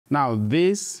Now,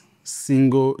 this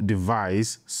single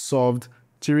device solved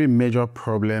 3 major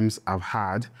problems I've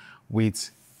had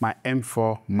with my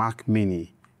M4 Mac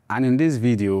Mini. And in this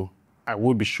video, I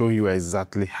will be showing you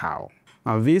exactly how.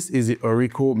 Now, this is the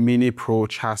Orico Mini Pro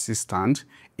chassis stand.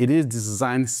 It is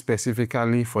designed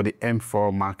specifically for the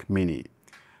M4 Mac Mini.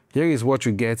 Here is what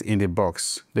you get in the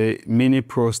box: the Mini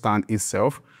Pro stand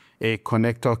itself, a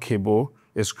connector cable,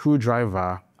 a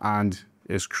screwdriver, and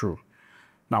a screw.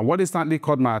 Now, what instantly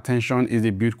caught my attention is the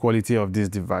build quality of this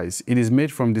device. It is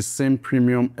made from the same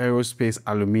premium aerospace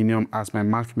aluminum as my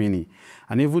Mac Mini,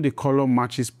 and even the color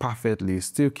matches perfectly,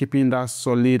 still keeping that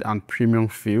solid and premium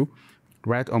feel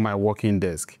right on my working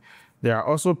desk. There are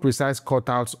also precise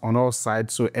cutouts on all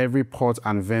sides, so every port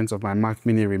and vent of my Mac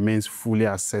Mini remains fully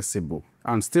accessible.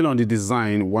 And still on the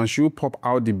design, once you pop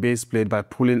out the base plate by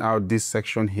pulling out this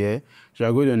section here, you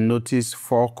are going to notice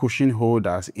 4 cushion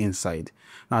holders inside.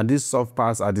 Now, these soft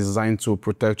parts are designed to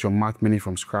protect your Mac Mini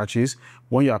from scratches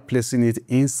when you are placing it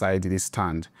inside the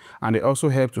stand. And they also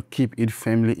help to keep it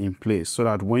firmly in place so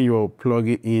that when you're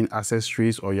plugging in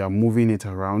accessories or you're moving it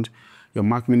around, your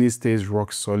Mac Mini stays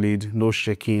rock solid, no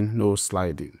shaking, no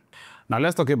sliding. Now,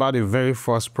 let's talk about the very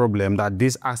first problem that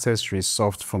this accessory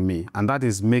solved for me, and that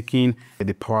is making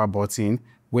the power button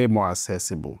way more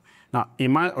accessible. Now,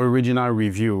 in my original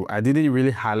review, I didn't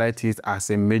really highlight it as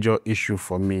a major issue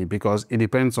for me because it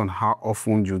depends on how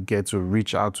often you get to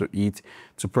reach out to it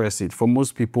to press it. For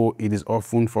most people, it is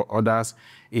often. For others,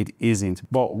 it isn't.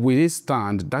 But with this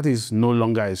stand, that is no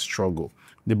longer a struggle.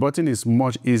 The button is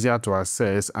much easier to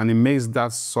access, and it makes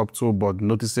that subtle but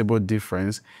noticeable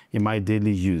difference in my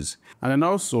daily use. And then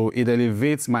also, it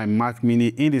elevates my Mac Mini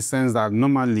in the sense that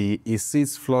normally it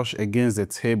sits flush against the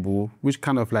table, which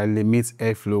kind of like limits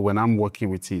airflow when I'm working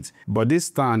with it. But this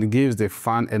stand gives the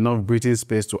fan enough breathing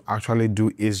space to actually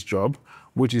do its job,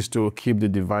 which is to keep the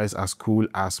device as cool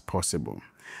as possible.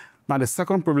 Now, the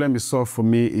second problem it solved for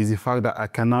me is the fact that I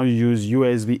can now use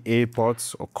USB-A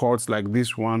ports or cords like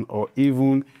this one, or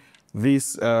even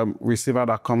this receiver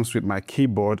that comes with my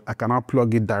keyboard. I can now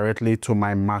plug it directly to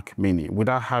my Mac Mini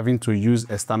without having to use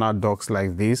external docks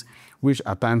like this, which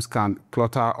at times can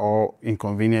clutter or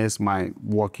inconvenience my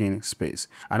working space.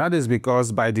 And that is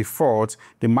because by default,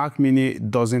 the Mac Mini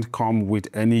doesn't come with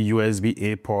any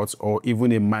USB-A ports or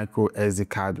even a microSD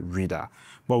card reader.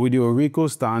 But with the Orico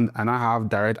stand, I now have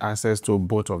direct access to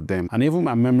both of them. And even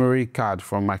my memory card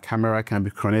from my camera can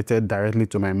be connected directly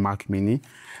to my Mac Mini.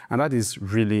 And that is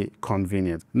really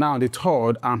convenient. Now, the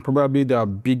third and probably the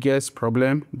biggest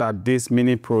problem that this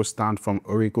Mini Pro stand from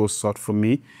Orico solved for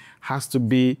me has to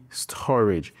be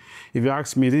storage. If you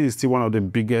ask me, this is still one of the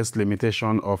biggest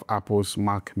limitations of Apple's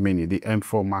Mac Mini, the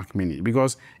M4 Mac Mini,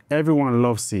 because everyone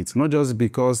loves it, not just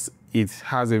because it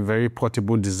has a very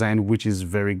portable design, which is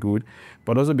very good,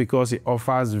 but also because it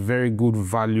offers very good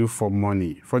value for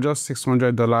money. For just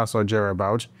 $600 or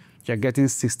thereabouts, you're getting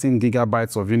 16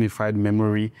 gigabytes of unified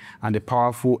memory and a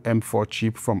powerful M4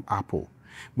 chip from Apple.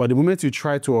 But the moment you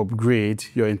try to upgrade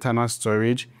your internal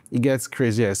storage, it gets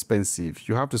crazy expensive.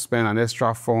 You have to spend an extra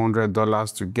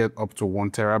 $400 to get up to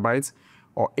 1 terabyte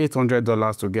or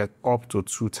 $800 to get up to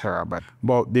 2 terabytes.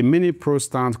 But the Mini Pro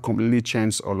stand completely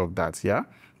changed all of that, yeah?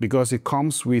 Because it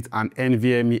comes with an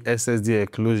NVMe SSD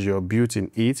enclosure built in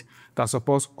it that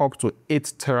supports up to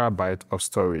 8 terabytes of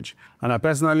storage. And I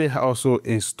personally also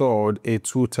installed a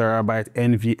 2 terabyte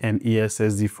NVMe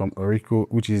SSD from Orico,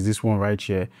 which is this one right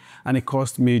here. And it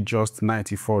cost me just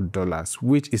 $94,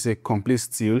 which is a complete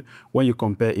steal when you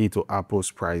compare it to Apple's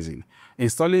pricing.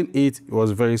 Installing it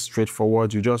was very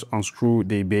straightforward. You just unscrew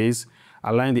the base,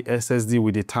 align the SSD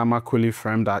with the thermal cooling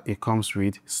frame that it comes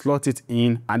with, slot it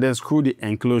in, and then screw the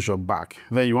enclosure back.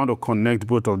 Then you want to connect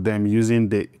both of them using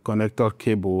the connector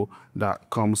cable that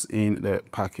comes in the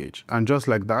package. And just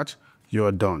like that,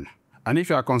 you're done. And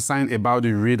if you are concerned about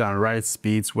the read and write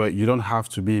speeds, well, you don't have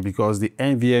to be, because the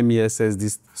NVMe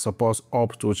SSD supports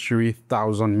up to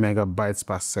 3,000 megabytes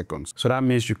per second. So that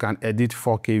means you can edit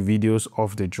 4K videos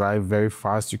off the drive very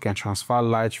fast. You can transfer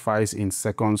large files in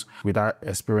seconds without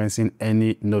experiencing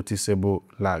any noticeable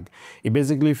lag. It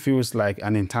basically feels like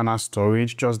an internal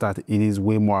storage, just that it is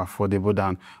way more affordable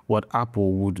than what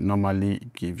Apple would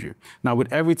normally give you. Now,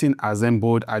 with everything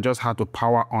assembled, I just had to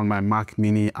power on my Mac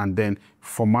Mini and then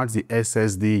format the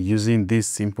SSD using these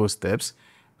simple steps,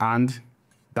 and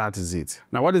that is it.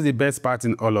 Now, what is the best part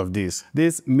in all of this?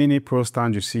 This Mini Pro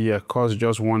stand you see here costs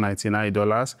just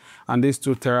 $199, and this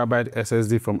 2 terabyte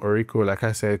SSD from Orico, like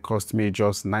I said, cost me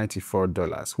just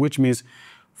 $94, which means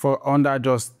for under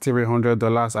just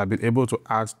 $300, I've been able to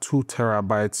add 2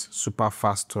 terabytes super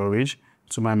fast storage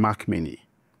to my Mac Mini.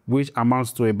 which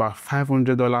amounts to about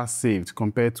 $500 saved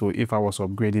compared to if I was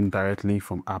upgrading directly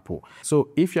from Apple. So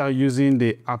if you are using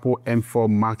the Apple M4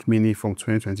 Mac Mini from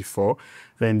 2024,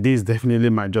 then this definitely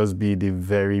might just be the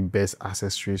very best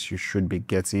accessories you should be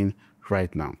getting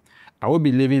right now. I will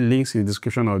be leaving links in the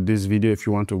description of this video if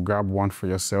you want to grab one for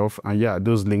yourself. And yeah,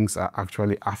 those links are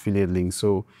actually affiliate links.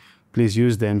 So please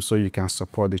use them so you can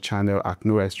support the channel at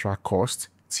no extra cost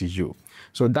to you.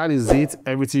 So that is it,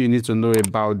 everything you need to know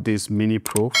about this Mini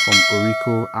Pro from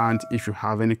Orico. And if you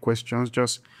have any questions,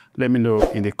 just let me know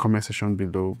in the comment section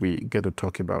below. We get to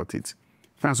talk about it.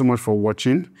 Thanks so much for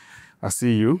watching. I'll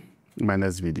see you in my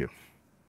next video.